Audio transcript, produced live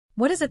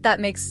What is it that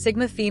makes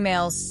Sigma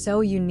females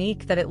so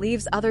unique that it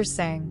leaves others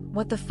saying,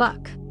 "What the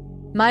fuck?"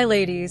 My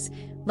ladies,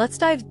 let's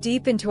dive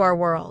deep into our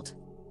world,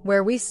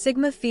 where we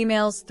Sigma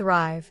females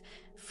thrive,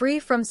 free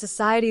from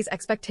society's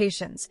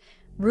expectations,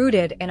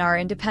 rooted in our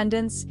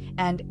independence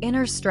and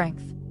inner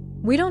strength.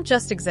 We don't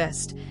just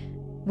exist.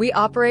 We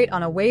operate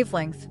on a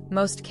wavelength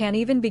most can't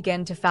even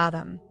begin to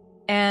fathom.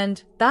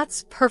 And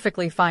that's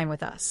perfectly fine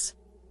with us.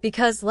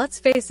 Because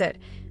let's face it,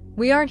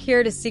 we aren't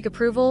here to seek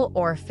approval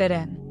or fit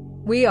in.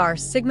 We are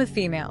Sigma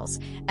females,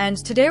 and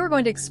today we're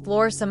going to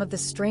explore some of the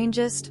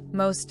strangest,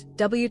 most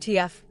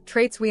WTF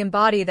traits we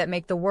embody that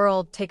make the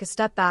world take a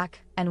step back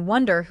and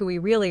wonder who we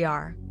really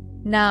are.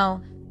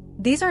 Now,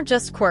 these aren't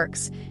just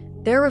quirks,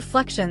 they're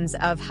reflections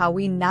of how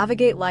we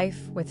navigate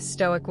life with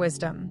stoic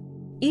wisdom.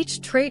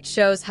 Each trait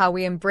shows how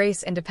we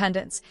embrace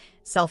independence,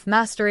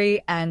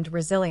 self-mastery, and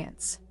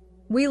resilience.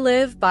 We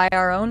live by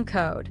our own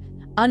code,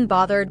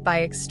 unbothered by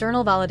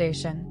external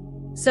validation.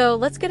 So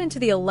let's get into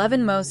the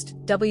 11 most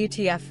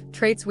WTF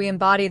traits we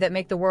embody that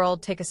make the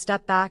world take a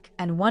step back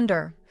and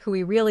wonder who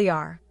we really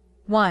are.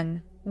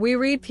 1. We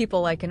read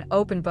people like an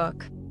open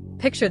book.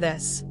 Picture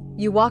this.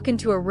 You walk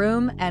into a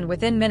room and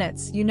within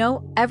minutes you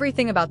know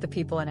everything about the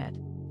people in it.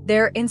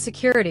 Their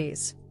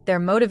insecurities, their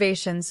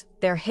motivations,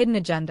 their hidden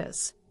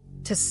agendas.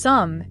 To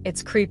some,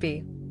 it's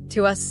creepy.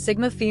 To us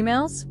Sigma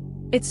females,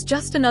 it's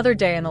just another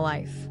day in the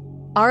life.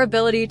 Our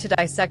ability to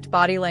dissect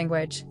body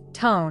language,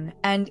 tone,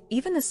 and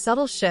even the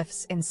subtle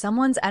shifts in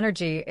someone's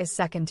energy is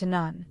second to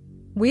none.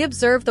 We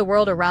observe the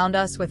world around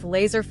us with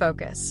laser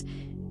focus,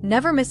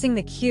 never missing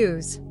the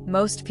cues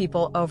most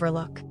people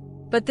overlook.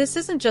 But this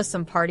isn't just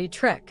some party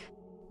trick.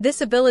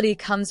 This ability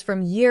comes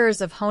from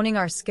years of honing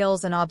our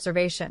skills and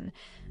observation,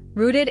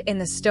 rooted in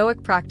the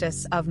stoic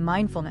practice of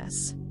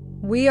mindfulness.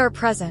 We are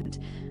present,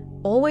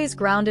 always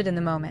grounded in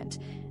the moment,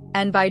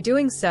 and by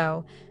doing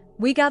so,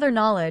 we gather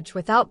knowledge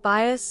without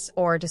bias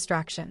or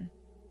distraction.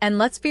 And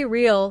let's be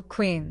real,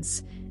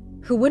 queens.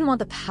 Who wouldn't want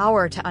the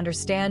power to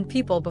understand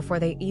people before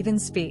they even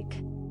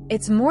speak?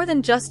 It's more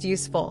than just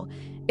useful.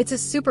 It's a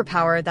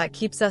superpower that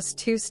keeps us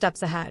 2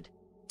 steps ahead.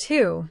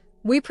 2.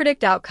 We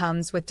predict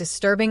outcomes with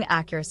disturbing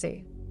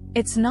accuracy.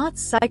 It's not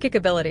psychic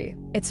ability,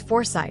 it's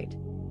foresight.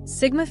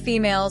 Sigma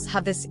females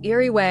have this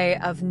eerie way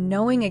of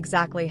knowing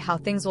exactly how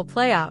things will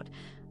play out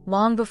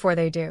long before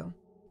they do.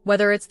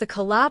 Whether it's the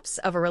collapse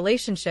of a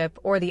relationship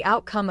or the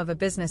outcome of a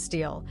business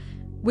deal,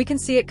 we can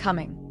see it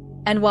coming.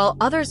 And while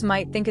others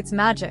might think it's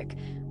magic,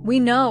 we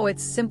know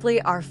it's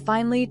simply our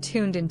finely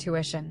tuned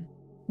intuition.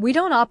 We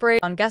don't operate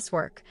on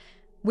guesswork.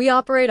 We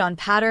operate on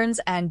patterns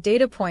and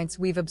data points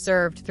we've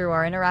observed through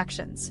our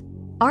interactions.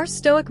 Our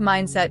stoic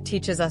mindset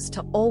teaches us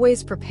to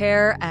always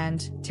prepare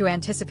and to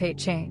anticipate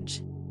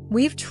change.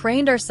 We've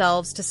trained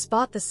ourselves to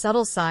spot the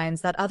subtle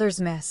signs that others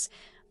miss,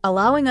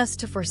 allowing us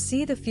to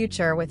foresee the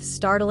future with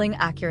startling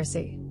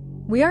accuracy.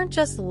 We aren't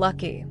just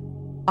lucky.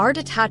 Our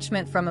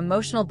detachment from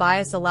emotional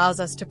bias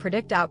allows us to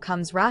predict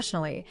outcomes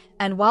rationally,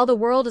 and while the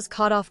world is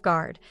caught off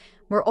guard,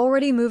 we're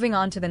already moving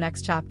on to the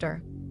next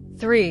chapter.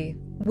 3.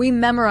 We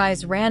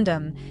memorize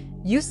random,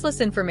 useless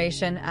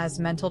information as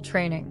mental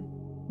training.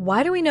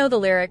 Why do we know the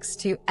lyrics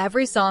to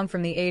every song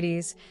from the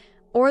 80s,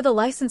 or the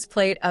license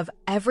plate of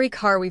every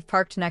car we've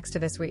parked next to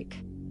this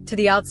week? To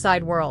the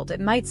outside world,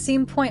 it might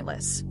seem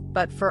pointless,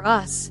 but for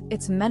us,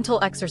 it's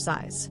mental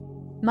exercise.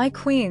 My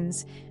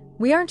queens,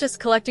 we aren't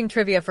just collecting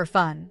trivia for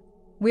fun.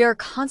 We are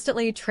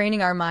constantly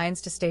training our minds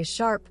to stay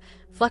sharp,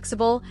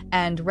 flexible,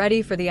 and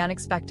ready for the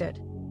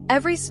unexpected.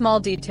 Every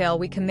small detail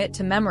we commit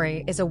to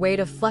memory is a way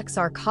to flex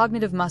our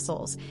cognitive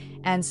muscles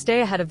and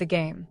stay ahead of the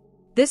game.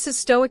 This is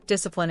stoic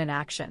discipline in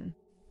action.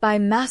 By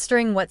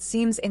mastering what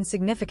seems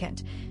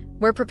insignificant,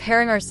 we're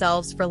preparing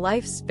ourselves for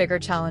life's bigger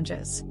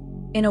challenges.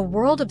 In a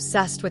world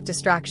obsessed with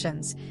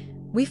distractions,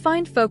 we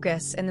find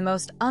focus in the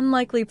most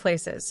unlikely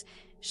places,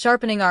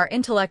 sharpening our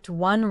intellect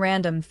one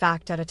random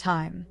fact at a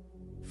time.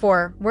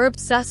 4. We're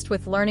obsessed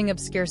with learning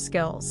obscure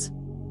skills.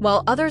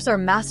 While others are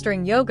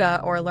mastering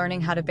yoga or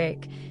learning how to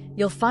bake,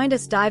 you'll find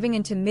us diving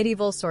into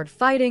medieval sword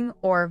fighting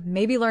or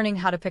maybe learning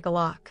how to pick a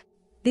lock.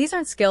 These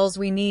aren't skills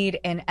we need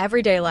in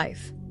everyday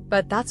life,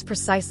 but that's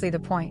precisely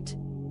the point.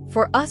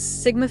 For us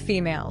Sigma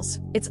females,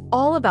 it's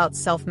all about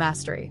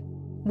self-mastery.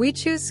 We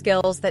choose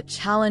skills that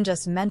challenge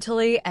us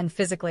mentally and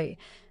physically,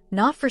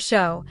 not for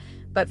show,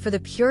 but for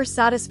the pure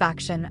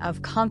satisfaction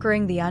of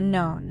conquering the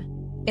unknown.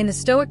 In the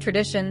Stoic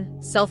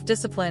tradition,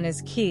 self-discipline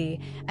is key,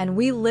 and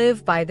we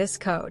live by this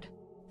code.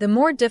 The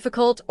more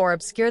difficult or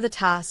obscure the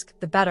task,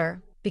 the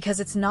better,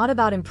 because it's not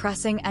about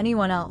impressing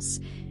anyone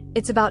else.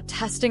 It's about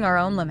testing our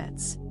own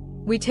limits.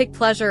 We take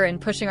pleasure in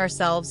pushing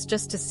ourselves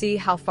just to see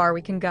how far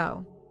we can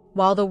go.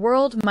 While the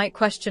world might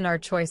question our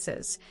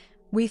choices,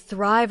 we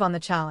thrive on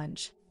the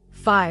challenge.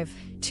 5.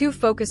 Too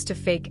focused to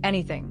fake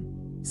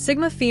anything.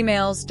 Sigma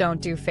females don't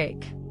do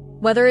fake.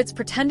 Whether it's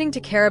pretending to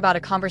care about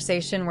a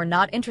conversation we're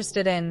not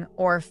interested in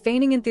or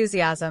feigning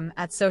enthusiasm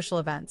at social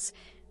events,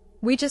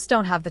 we just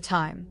don't have the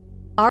time.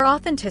 Our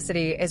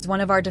authenticity is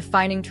one of our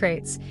defining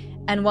traits,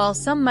 and while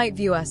some might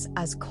view us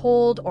as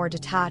cold or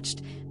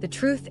detached, the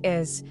truth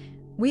is,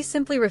 We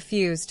simply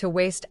refuse to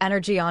waste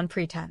energy on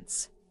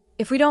pretense.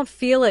 If we don't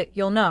feel it,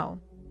 you'll know.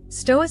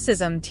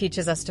 Stoicism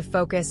teaches us to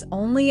focus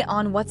only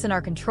on what's in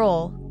our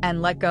control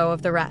and let go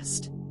of the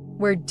rest.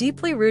 We're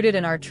deeply rooted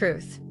in our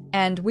truth,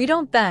 and we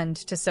don't bend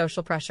to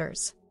social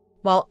pressures.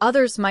 While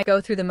others might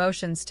go through the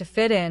motions to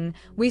fit in,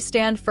 we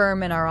stand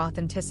firm in our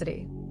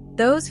authenticity.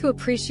 Those who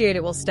appreciate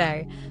it will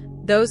stay,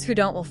 those who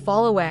don't will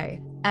fall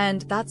away,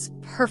 and that's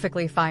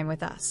perfectly fine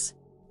with us.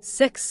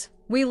 6.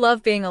 We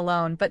love being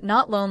alone, but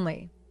not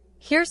lonely.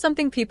 Here's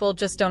something people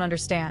just don't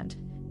understand.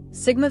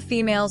 Sigma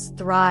females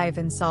thrive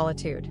in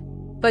solitude.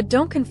 But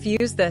don't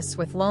confuse this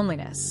with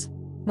loneliness.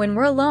 When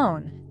we're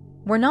alone,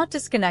 we're not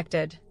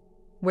disconnected,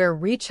 we're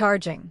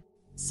recharging.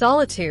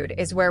 Solitude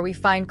is where we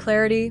find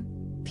clarity,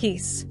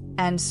 peace,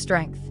 and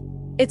strength.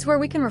 It's where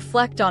we can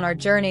reflect on our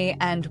journey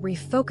and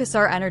refocus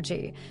our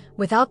energy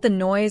without the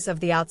noise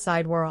of the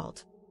outside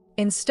world.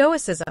 In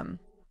Stoicism,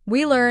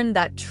 we learn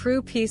that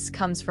true peace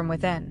comes from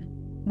within.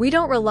 We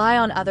don't rely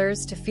on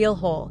others to feel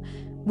whole.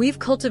 We've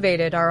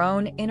cultivated our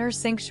own inner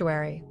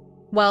sanctuary.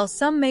 While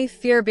some may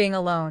fear being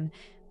alone,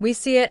 we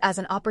see it as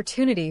an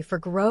opportunity for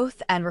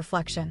growth and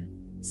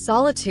reflection.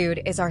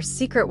 Solitude is our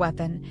secret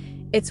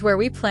weapon. It's where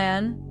we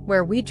plan,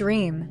 where we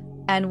dream,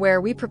 and where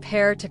we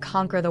prepare to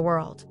conquer the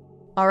world.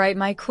 All right,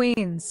 my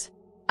queens.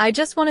 I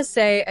just want to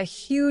say a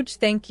huge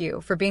thank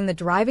you for being the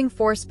driving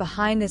force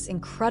behind this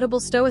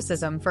incredible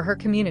Stoicism for Her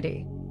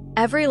community.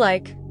 Every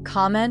like,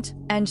 comment,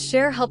 and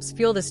share helps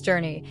fuel this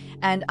journey,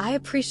 and I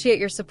appreciate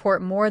your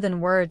support more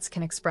than words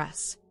can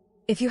express.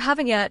 If you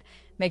haven't yet,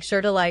 make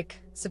sure to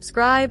like,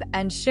 subscribe,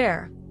 and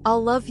share.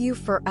 I'll love you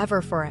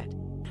forever for it.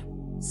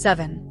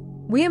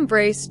 7. We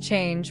embrace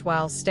change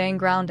while staying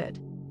grounded.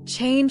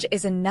 Change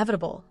is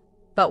inevitable,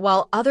 but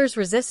while others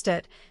resist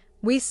it,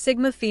 we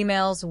Sigma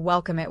females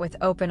welcome it with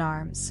open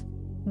arms.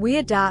 We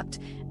adapt,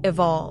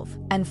 evolve,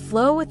 and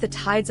flow with the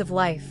tides of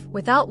life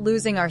without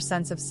losing our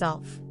sense of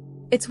self.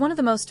 It's one of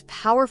the most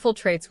powerful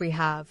traits we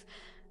have,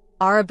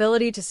 our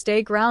ability to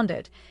stay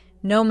grounded,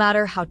 no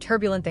matter how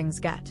turbulent things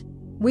get.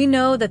 We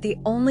know that the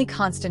only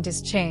constant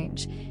is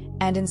change,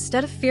 and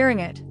instead of fearing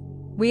it,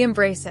 we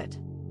embrace it.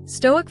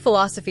 Stoic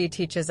philosophy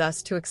teaches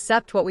us to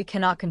accept what we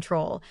cannot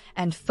control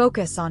and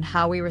focus on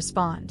how we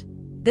respond.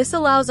 This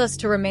allows us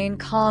to remain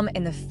calm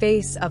in the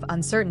face of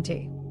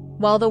uncertainty.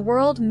 While the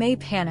world may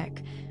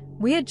panic,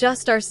 we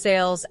adjust our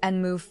sails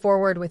and move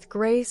forward with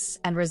grace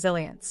and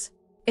resilience.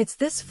 It's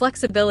this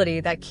flexibility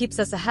that keeps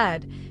us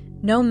ahead,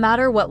 no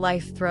matter what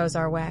life throws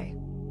our way.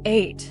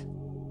 8.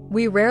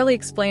 We rarely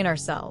explain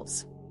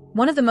ourselves.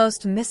 One of the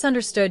most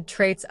misunderstood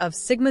traits of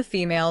Sigma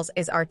females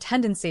is our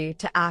tendency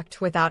to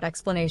act without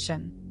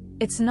explanation.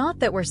 It's not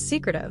that we're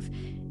secretive,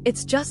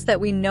 it's just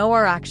that we know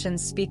our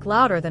actions speak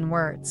louder than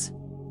words.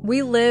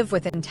 We live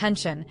with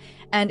intention,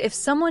 and if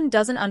someone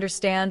doesn't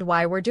understand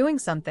why we're doing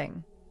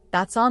something,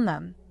 that's on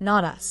them,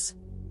 not us.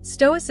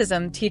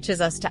 Stoicism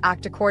teaches us to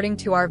act according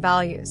to our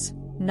values,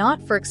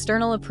 not for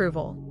external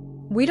approval.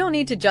 We don't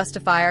need to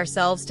justify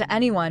ourselves to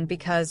anyone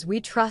because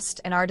we trust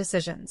in our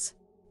decisions.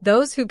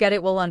 Those who get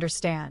it will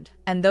understand,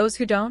 and those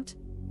who don't,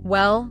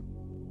 well,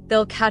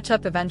 they'll catch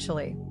up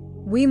eventually.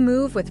 We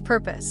move with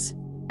purpose,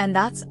 and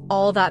that's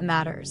all that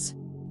matters.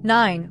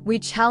 9. We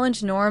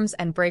challenge norms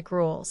and break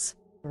rules.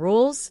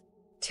 Rules?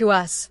 To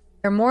us,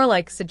 are more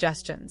like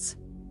suggestions.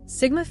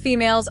 Sigma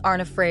females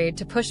aren't afraid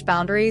to push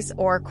boundaries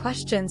or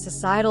question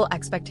societal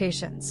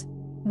expectations.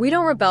 We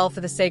don't rebel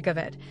for the sake of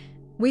it.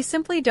 We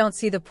simply don't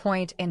see the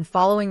point in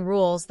following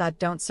rules that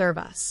don't serve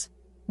us.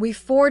 We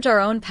forge our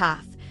own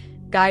path,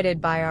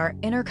 guided by our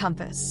inner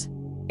compass.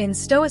 In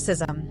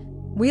Stoicism,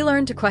 we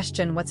learn to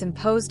question what's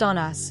imposed on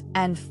us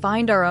and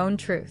find our own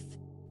truth.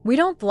 We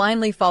don't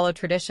blindly follow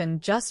tradition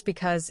just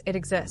because it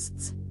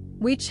exists.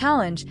 We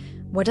challenge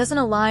what doesn't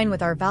align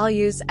with our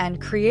values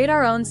and create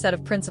our own set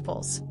of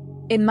principles.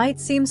 It might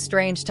seem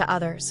strange to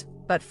others,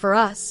 but for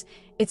us,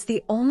 it's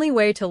the only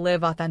way to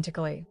live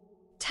authentically.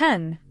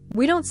 10.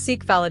 We don't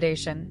seek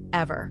validation,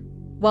 ever.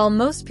 While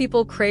most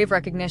people crave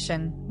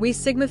recognition, we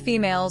Sigma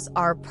females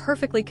are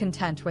perfectly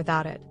content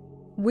without it.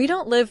 We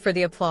don't live for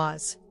the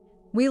applause.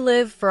 We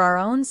live for our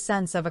own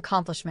sense of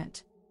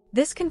accomplishment.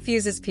 This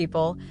confuses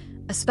people,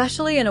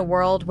 especially in a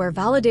world where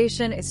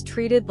validation is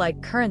treated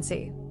like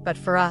currency, but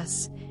for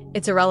us,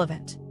 it's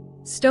irrelevant.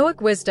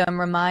 Stoic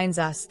wisdom reminds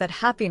us that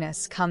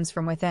happiness comes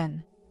from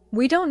within.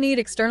 We don't need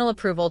external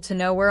approval to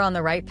know we're on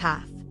the right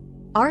path.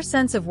 Our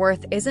sense of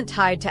worth isn't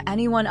tied to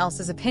anyone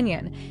else's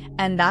opinion,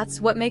 and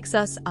that's what makes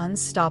us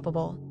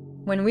unstoppable.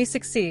 When we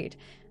succeed,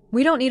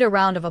 we don't need a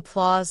round of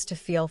applause to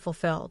feel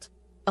fulfilled.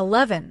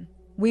 11.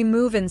 We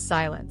move in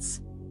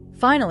silence.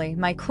 Finally,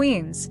 my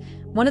queens,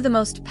 one of the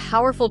most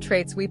powerful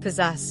traits we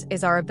possess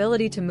is our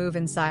ability to move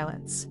in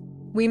silence.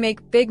 We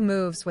make big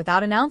moves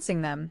without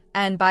announcing them,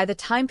 and by the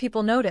time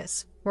people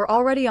notice, we're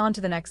already on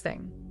to the next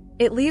thing.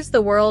 It leaves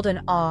the world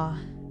in awe,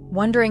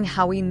 wondering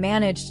how we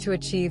managed to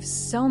achieve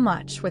so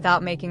much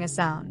without making a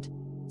sound.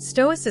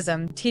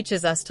 Stoicism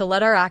teaches us to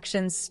let our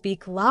actions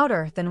speak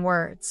louder than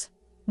words.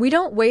 We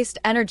don't waste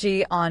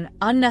energy on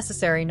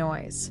unnecessary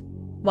noise.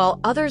 While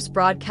others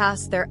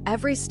broadcast their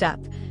every step,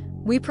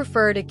 We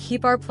prefer to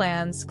keep our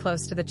plans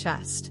close to the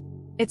chest.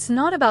 It's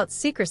not about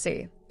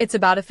secrecy, it's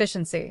about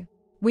efficiency.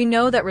 We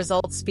know that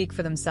results speak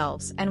for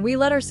themselves, and we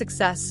let our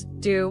success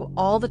do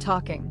all the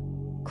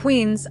talking.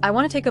 Queens, I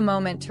want to take a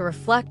moment to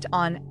reflect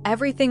on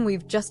everything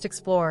we've just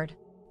explored.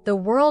 The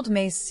world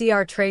may see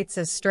our traits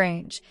as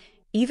strange,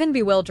 even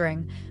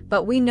bewildering,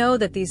 but we know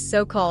that these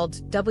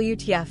so-called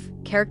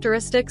WTF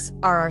characteristics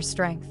are our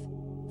strength.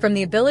 From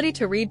the ability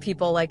to read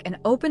people like an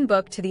open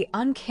book to the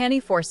uncanny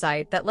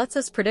foresight that lets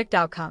us predict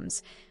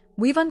outcomes,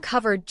 we've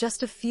uncovered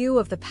just a few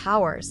of the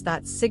powers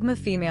that Sigma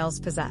females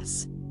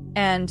possess.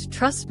 And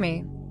trust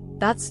me,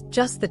 that's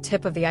just the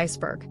tip of the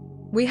iceberg.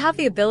 We have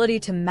the ability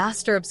to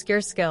master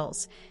obscure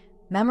skills,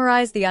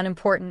 memorize the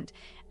unimportant,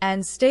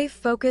 and stay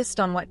focused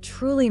on what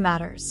truly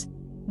matters.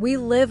 We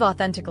live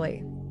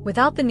authentically,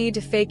 without the need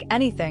to fake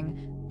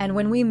anything, and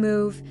when we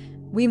move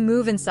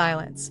in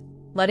silence,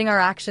 letting our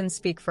actions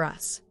speak for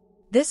us.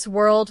 This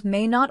world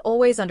may not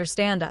always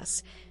understand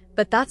us,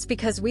 but that's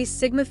because we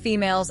Sigma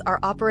females are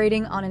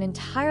operating on an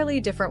entirely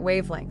different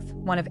wavelength,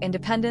 one of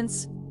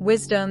independence,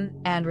 wisdom,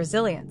 and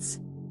resilience.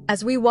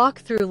 As we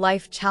walk through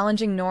life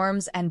challenging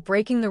norms and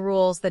breaking the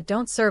rules that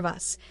don't serve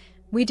us,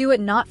 we do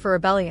it not for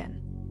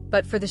rebellion,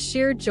 but for the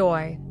sheer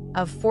joy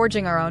of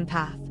forging our own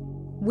path.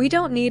 We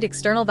don't need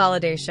external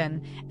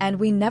validation, and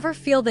we never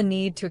feel the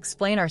need to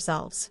explain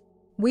ourselves.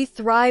 We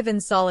thrive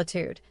in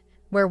solitude,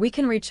 where we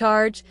can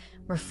recharge,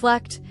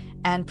 reflect,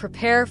 and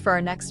prepare for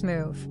our next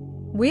move.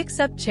 We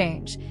accept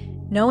change,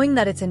 knowing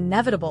that it's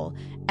inevitable,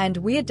 and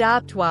we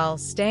adapt while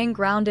staying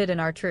grounded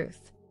in our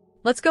truth.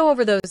 Let's go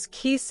over those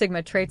key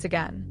Sigma traits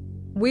again.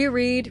 We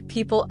read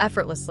people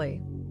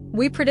effortlessly.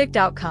 We predict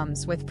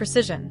outcomes with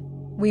precision.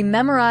 We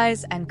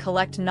memorize and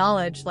collect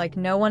knowledge like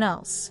no one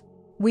else.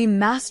 We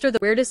master the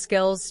weirdest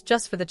skills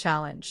just for the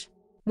challenge.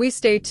 We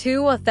stay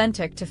too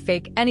authentic to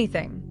fake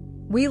anything.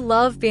 We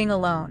love being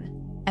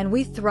alone, and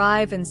we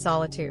thrive in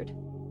solitude.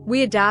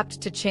 We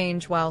adapt to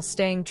change while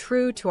staying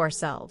true to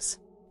ourselves.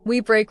 We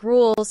break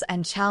rules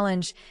and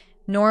challenge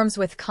norms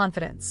with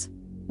confidence.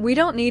 We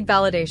don't need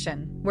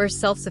validation, we're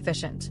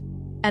self-sufficient.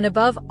 And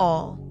above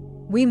all,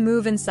 we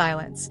move in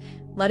silence,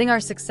 letting our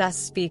success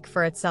speak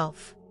for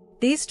itself.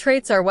 These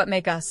traits are what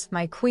make us,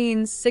 my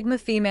queens, Sigma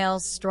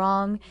females,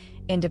 strong,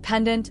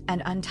 independent,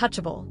 and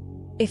untouchable.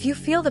 If you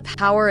feel the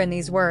power in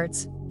these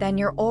words, then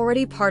you're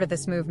already part of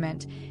this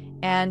movement,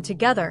 and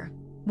together,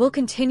 we'll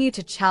continue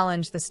to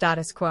challenge the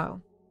status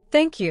quo.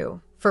 Thank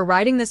you for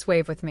riding this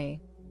wave with me.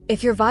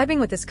 If you're vibing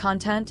with this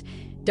content,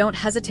 don't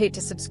hesitate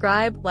to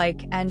subscribe,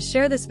 like, and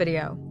share this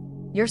video.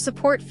 Your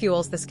support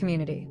fuels this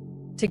community.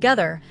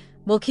 Together,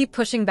 we'll keep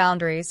pushing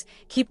boundaries,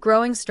 keep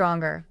growing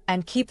stronger,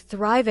 and keep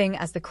thriving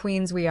as the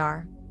queens we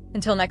are.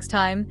 Until next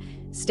time,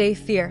 stay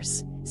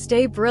fierce,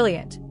 stay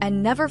brilliant,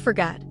 and never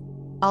forget,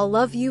 I'll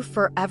love you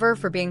forever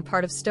for being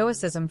part of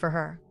Stoicism for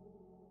Her.